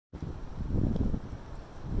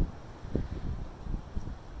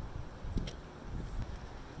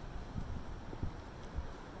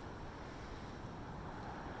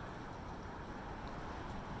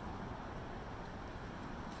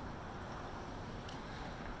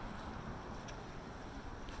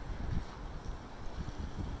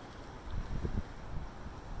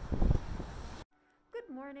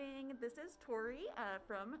morning. This is Tori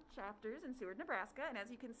from Chapters in Seward, Nebraska. And as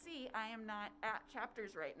you can see, I am not at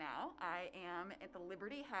Chapters right now. I am at the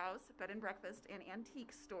Liberty House Bed and Breakfast and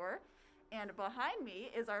Antique Store. And behind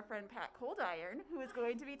me is our friend Pat Coldiron, who is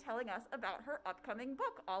going to be telling us about her upcoming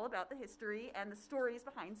book, all about the history and the stories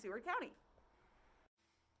behind Seward County.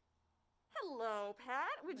 Hello,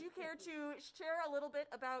 Pat. Would you care to share a little bit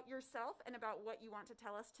about yourself and about what you want to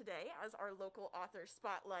tell us today as our local author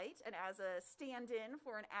spotlight and as a stand-in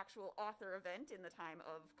for an actual author event in the time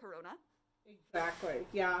of Corona? Exactly,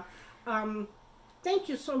 yeah. Thank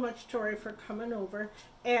you so much, Tori, for coming over.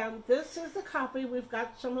 And this is the copy. We've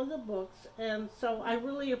got some of the books, and so I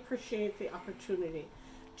really appreciate the opportunity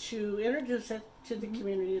to introduce it to the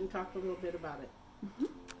community and talk a little bit about it.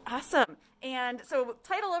 Awesome. And so,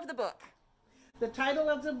 title of the book? The title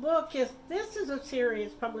of the book is, this is a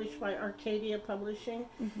series published by Arcadia Publishing,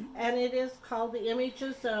 and it is called The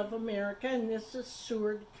Images of America, and this is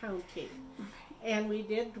Seward County. And we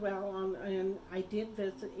did dwell on, and I did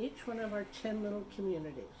visit each one of our 10 little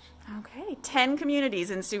communities. Okay, 10 communities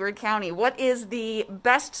in Seward County. What is the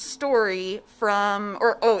best story from,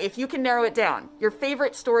 or if you can narrow it down, your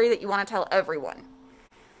favorite story that you want to tell everyone?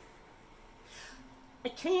 I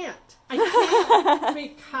can't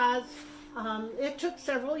because it took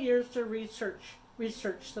several years to research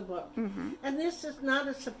the book. And this is not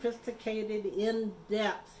a sophisticated,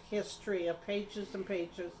 in-depth history of pages and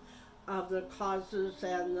pages of the causes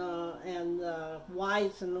and the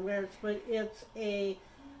whys and the wheres, but it's a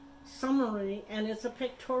summary and it's a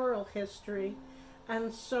pictorial history.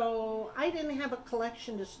 And so I didn't have a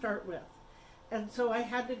collection to start with. And so I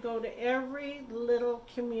had to go to every little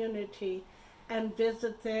community and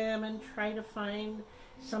visit them and try to find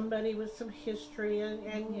somebody with some history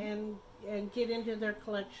and get into their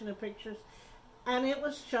collection of pictures. And it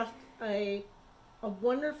was just a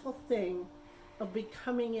wonderful thing of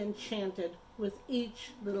becoming enchanted with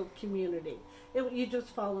each little community. You just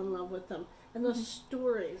fall in love with them. And the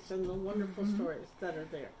stories and the wonderful stories that are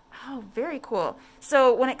there. Oh, very cool.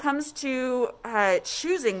 So when it comes to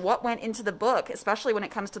choosing what went into the book, especially when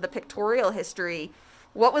it comes to the pictorial history,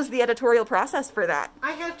 what was the editorial process for that?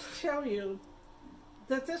 I have to tell you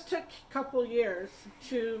that this took a couple years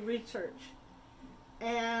to research.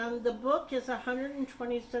 And the book is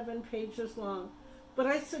 127 pages long, but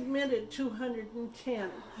I submitted 210.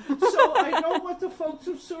 So I know what the folks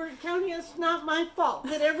of Seward County, it's not my fault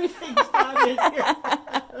that everything's not in here.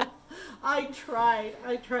 I tried.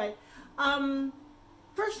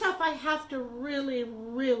 First off, I have to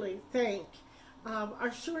really thank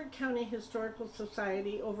our Seward County Historical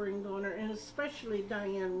Society over in Goner, and especially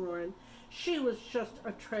Diane Roran. She was just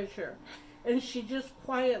a treasure. And she just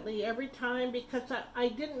quietly, every time, because I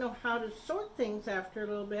didn't know how to sort things after a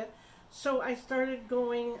little bit, so I started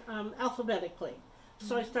going alphabetically.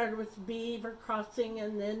 So I started with Beaver Crossing,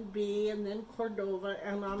 and then B, and then Cordova,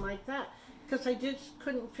 and on like that, because I just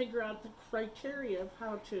couldn't figure out the criteria of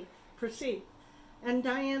how to proceed. And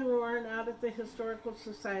Diane Roran out at the Historical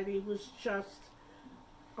Society was just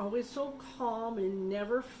always so calm and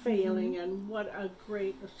never failing, and what a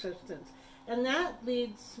great assistance. And that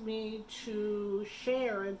leads me to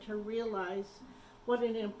share and to realize what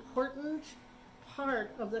an important part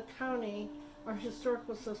of the county our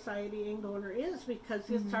Historical Society in Goner is, because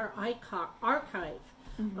it's our archive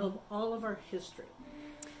of all of our history.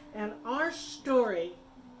 And our story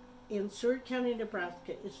in Seward County,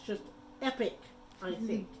 Nebraska is just epic, I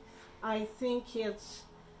think. I think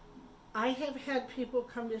I have had people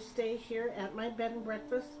come to stay here at my bed and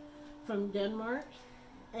breakfast from Denmark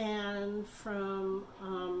and from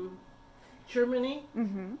Germany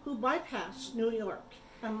who bypassed New York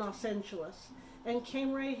and Los Angeles and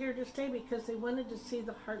came right here to stay because they wanted to see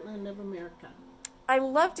the heartland of America. I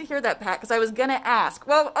love to hear that, Pat, because I was going to ask,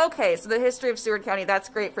 well, okay, so the history of Seward County, that's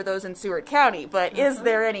great for those in Seward County, but is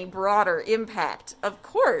there any broader impact? Of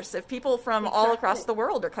course, if people from all across the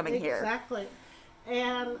world are coming here. Exactly.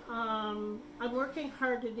 And I'm working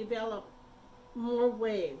hard to develop more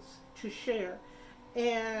ways to share.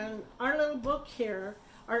 And our little book here,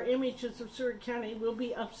 our Images of Seward County, will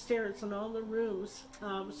be upstairs in all the rooms,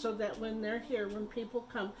 so that when they're here, when people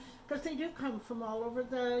come, because they do come from all over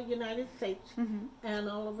the United States and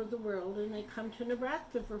all over the world, and they come to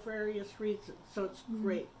Nebraska for various reasons, so it's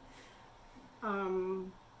great. Now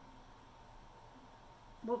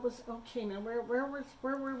where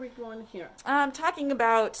were we going here? Talking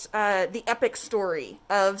about the epic story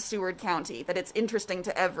of Seward County, that it's interesting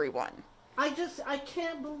to everyone. I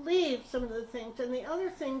can't believe some of the things. And the other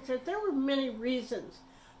things, that there were many reasons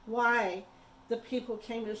why the people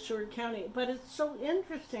came to Seward County. But it's so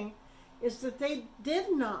interesting is that they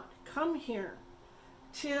did not come here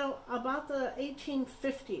till about the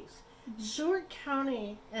 1850s. Seward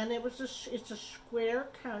County, and it's a square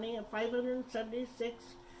county of 576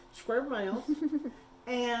 square miles.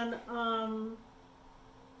 And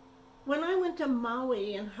when I went to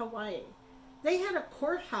Maui in Hawaii, they had a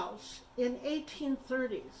courthouse in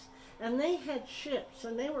 1830s, and they had ships,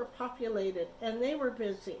 and they were populated, and they were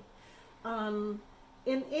busy. In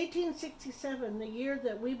 1867, the year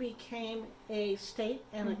that we became a state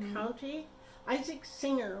and a county, Isaac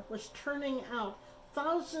Singer was turning out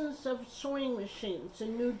thousands of sewing machines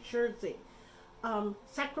in New Jersey.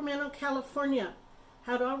 Sacramento, California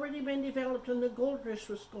had already been developed and the gold rush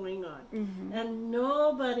was going on. And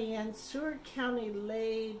nobody, and Seward County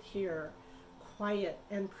laid here quiet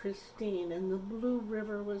and pristine, and the Blue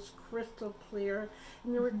River was crystal clear,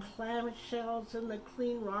 and there were clam shells and the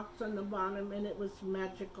clean rocks on the bottom, and it was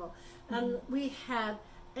magical. And we had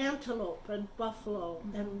antelope and buffalo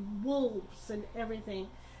and wolves and everything,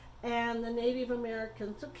 and the Native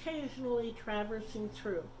Americans occasionally traversing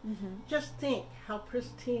through. Just think how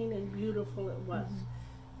pristine and beautiful it was.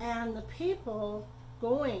 And the people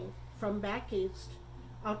going from back east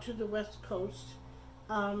out to the west coast,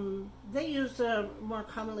 they used a more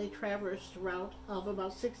commonly traversed route of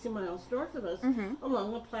about 60 miles north of us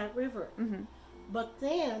along the Platte River. But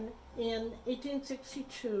then in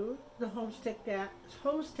 1862, the Homestead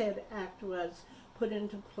Act was put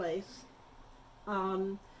into place.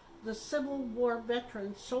 The Civil War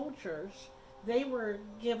veteran soldiers, they were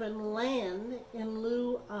given land in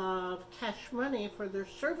lieu of cash money for their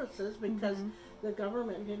services because the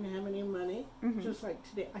government didn't have any money, just like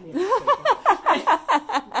today. I didn't say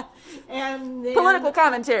that. And then, political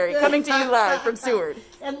commentary coming to you live from Seward.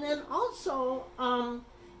 And then also,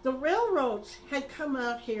 the railroads had come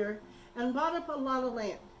out here and bought up a lot of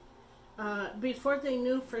land before they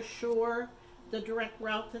knew for sure the direct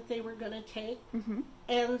route that they were going to take.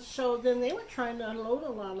 And so then they were trying to unload a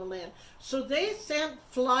lot of land. So they sent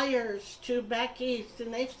flyers to back east,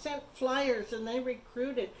 and they sent flyers, and they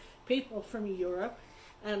recruited people from Europe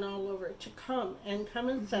and all over to come and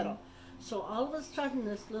settle. So all of a sudden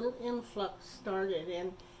this little influx started,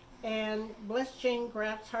 and bless Jane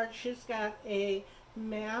Grafshart, she's got a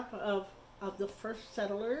map of the first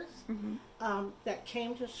settlers that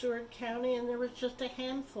came to Seward County, and there was just a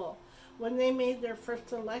handful. When they made their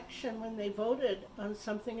first election, when they voted on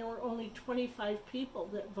something, there were only 25 people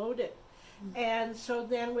that voted. And so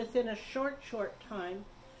then within a short time,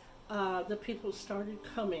 the people started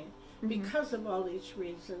coming because of all these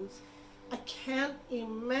reasons. I can't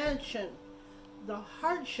imagine the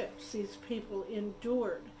hardships these people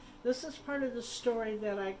endured. This is part of the story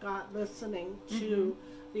that I got listening to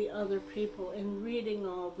the other people and reading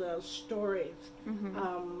all the stories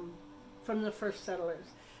from the first settlers.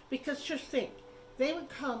 Because just think, they would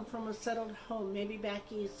come from a settled home, maybe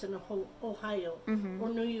back east in Ohio or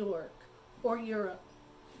New York or Europe,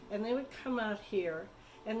 and they would come out here,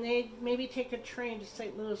 and they'd maybe take a train to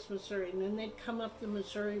St. Louis, Missouri, and then they'd come up the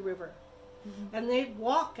Missouri River. And they'd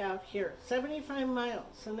walk out here 75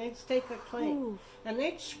 miles, and they'd stake a claim, and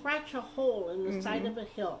they'd scratch a hole in the side of a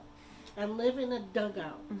hill and live in a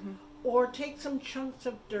dugout, or take some chunks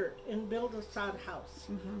of dirt and build a sod house,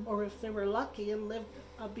 or if they were lucky and lived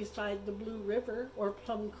beside the Blue River or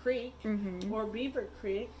Plum Creek or Beaver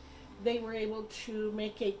Creek, they were able to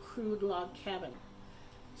make a crude log cabin.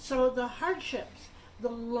 So the hardships, the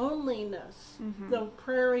loneliness, the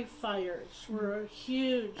prairie fires were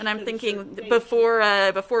huge. And I'm thinking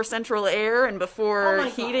before central air and before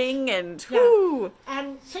heating and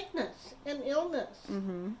and sickness and illness.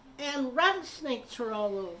 And rattlesnakes were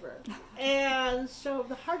all over. And so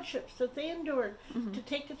the hardships that they endured to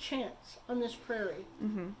take a chance on this prairie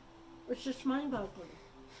was just mind-boggling.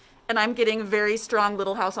 And I'm getting very strong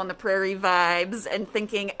Little House on the Prairie vibes and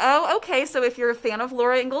thinking, oh, okay, so if you're a fan of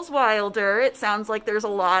Laura Ingalls Wilder, it sounds like there's a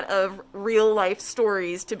lot of real-life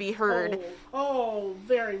stories to be heard. Oh,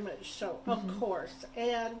 very much so, of course.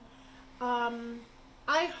 And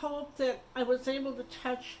I hope that I was able to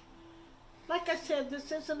touch, like I said, this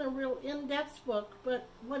isn't a real in-depth book, but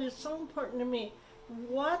what is so important to me,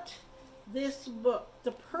 what this book,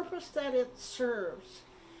 the purpose that it serves,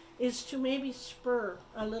 is to maybe spur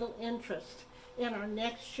a little interest in our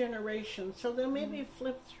next generation, so they'll maybe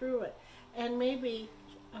flip through it and maybe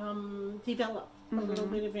develop a little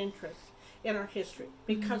bit of interest in our history,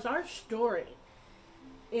 because our story,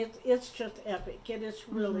 it's just epic. It is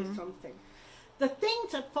really something. The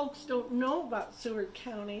things that folks don't know about Seward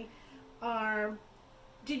County are,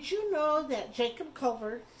 did you know that Jacob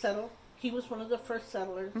Culver settled? He was one of the first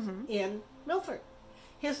settlers in Milford.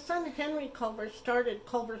 His son Henry Culver started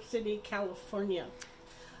Culver City, California.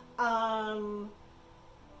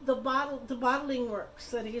 the bottling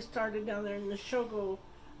works that he started down there in the Shogo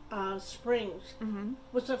Springs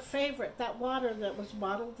was a favorite. That water that was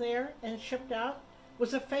bottled there and shipped out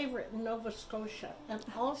was a favorite in Nova Scotia. And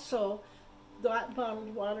also, that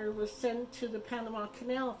bottled water was sent to the Panama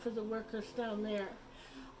Canal for the workers down there.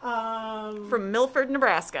 From Milford,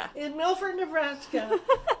 Nebraska. In Milford, Nebraska.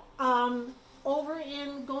 Over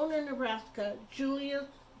in Goner, Nebraska,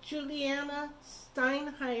 Juliana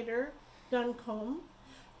Steinheider Duncombe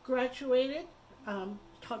graduated,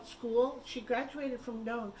 taught school. She graduated from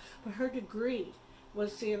Doane, but her degree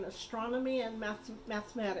was in astronomy and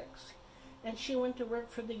mathematics. And she went to work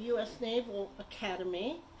for the U.S. Naval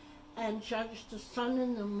Academy and judged the sun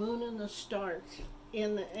and the moon and the stars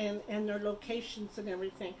and their locations and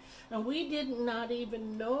everything. And we did not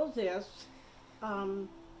even know this,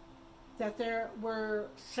 that there were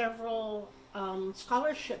several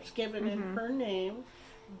scholarships given in her name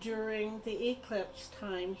during the eclipse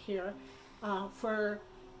time here,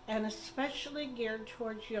 and especially geared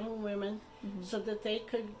towards young women so that they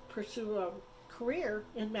could pursue a career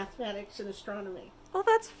in mathematics and astronomy. Well,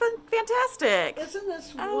 that's fantastic. Isn't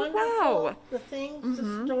this wonderful? Wow. The things,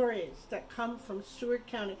 the stories that come from Seward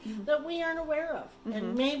County that we aren't aware of.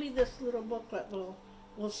 And maybe this little booklet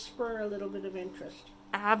will spur a little bit of interest.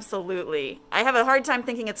 Absolutely. I have a hard time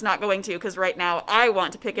thinking it's not going to, because right now I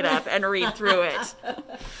want to pick it up and read through it.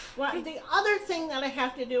 Well, the other thing that I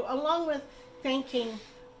have to do, along with thanking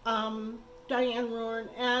Diane Rohren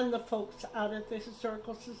and the folks out at the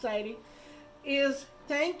Historical Society, is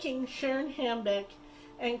thanking Sharon Hambeck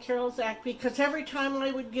and Carol Zach, because every time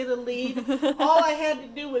I would get a lead, all I had to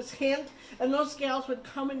do was hint, and those gals would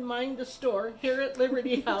come and mind the store here at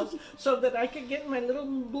Liberty House so that I could get in my little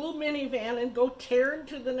blue minivan and go tear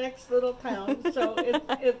into the next little town. So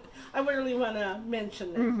I really want to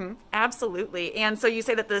mention that. Absolutely. And so you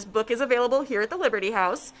say that this book is available here at the Liberty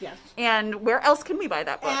House. Yes. And where else can we buy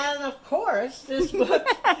that book? And of course, this book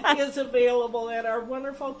is available at our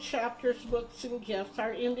wonderful Chapters Books and Gifts,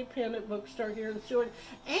 our independent bookstore here in Seward,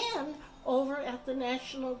 and over at the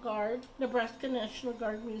National Guard, Nebraska National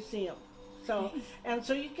Guard Museum. So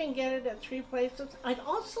you can get it at 3 places. I'd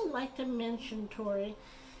also like to mention, Tori,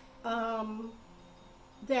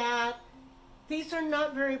 that these are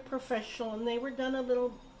not very professional, and they were done a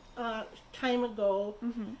little time ago,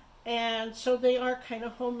 and so they are kind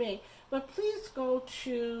of homemade. But please go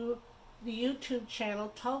to the YouTube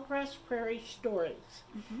channel, Tallgrass Prairie Stories.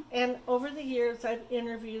 And over the years, I've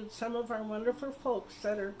interviewed some of our wonderful folks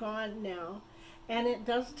that are gone now, and it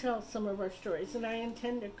does tell some of our stories, and I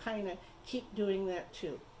intend to kind of keep doing that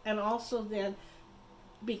too. And also then,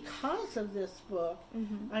 because of this book,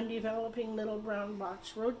 I'm developing little brown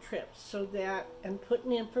box road trips and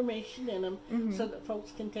putting information in them so that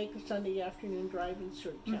folks can take a Sunday afternoon drive in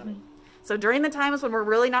Seward County. So during the times when we're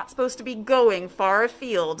really not supposed to be going far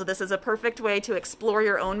afield, this is a perfect way to explore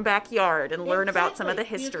your own backyard and learn about some of the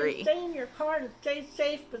history. You can stay in your car and stay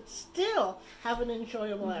safe, but still have an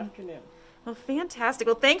enjoyable afternoon. Well, fantastic.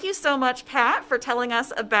 Well, thank you so much, Pat, for telling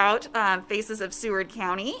us about Faces of Seward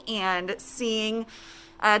County and seeing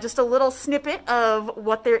just a little snippet of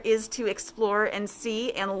what there is to explore and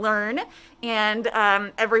see and learn. And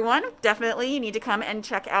everyone, definitely you need to come and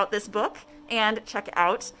check out this book and check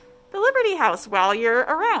out the Liberty House while you're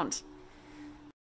around.